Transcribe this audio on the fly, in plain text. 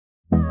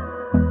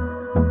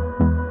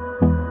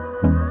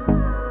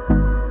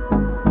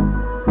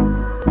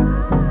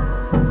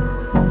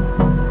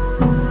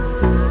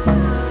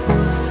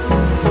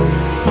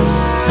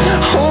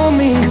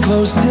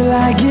close till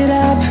I get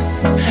up.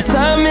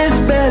 Time is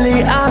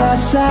barely on our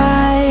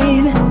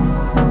side.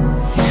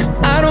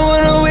 I don't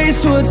wanna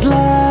waste what's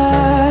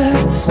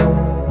left.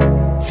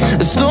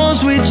 The storms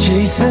we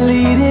chase are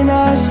leading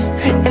us,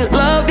 and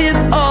love is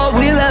all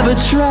we'll ever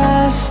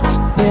trust.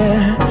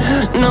 Yeah,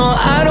 no,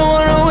 I don't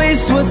wanna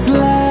waste what's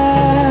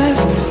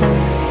left.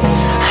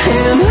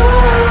 And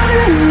on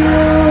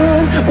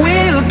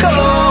we'll go,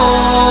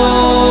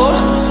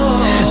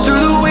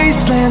 through the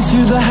wastelands,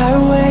 through the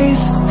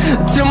highways,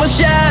 till my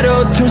shadow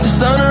turns to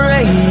sun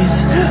rays.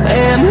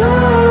 And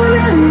on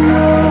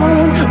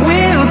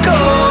we'll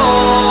go,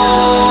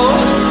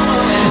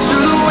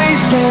 through the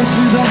wastelands,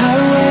 through the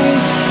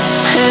highways,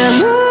 and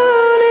on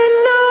we'll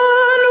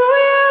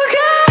go.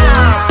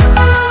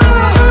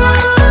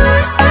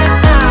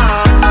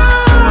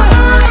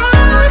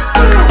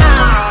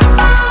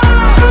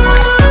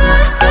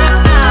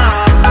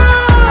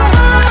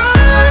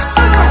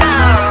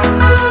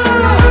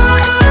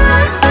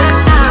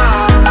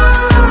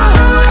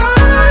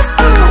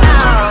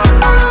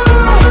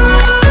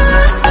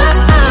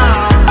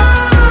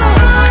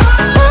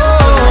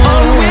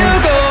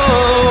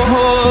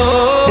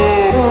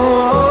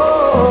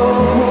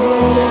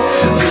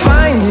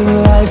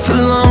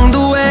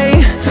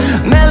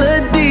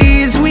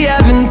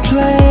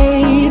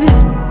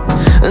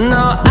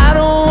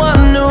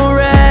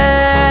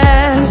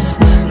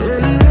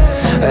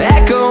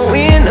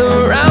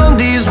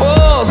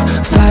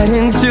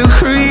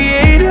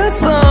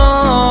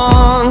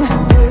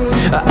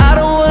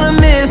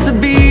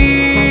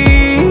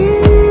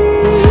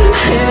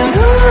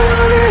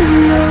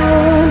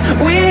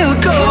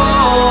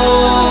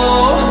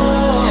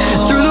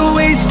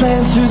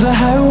 Through the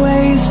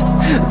highways,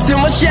 till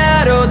my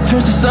shadow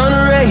turns to sun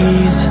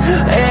rays.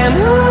 And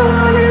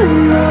on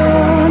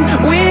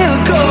we'll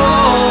go,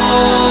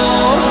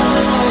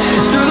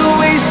 through the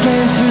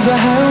wastelands, through the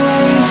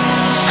highways,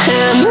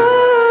 and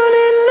on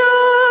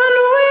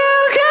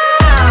we'll go.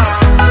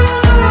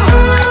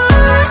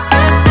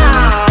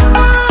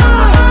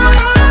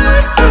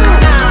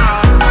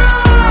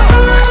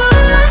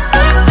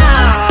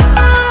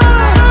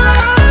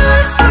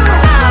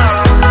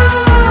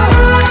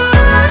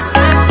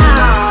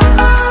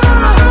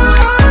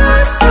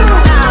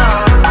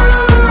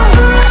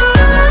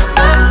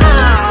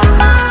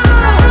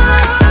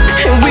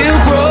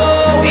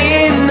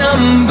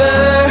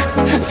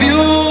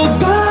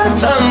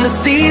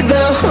 See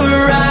the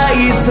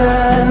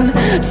horizon,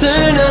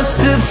 turn us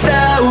to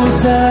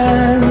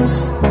thousands,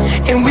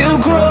 and we'll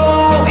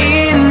grow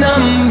in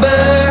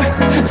number,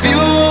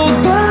 fueled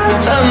by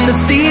them to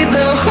see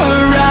the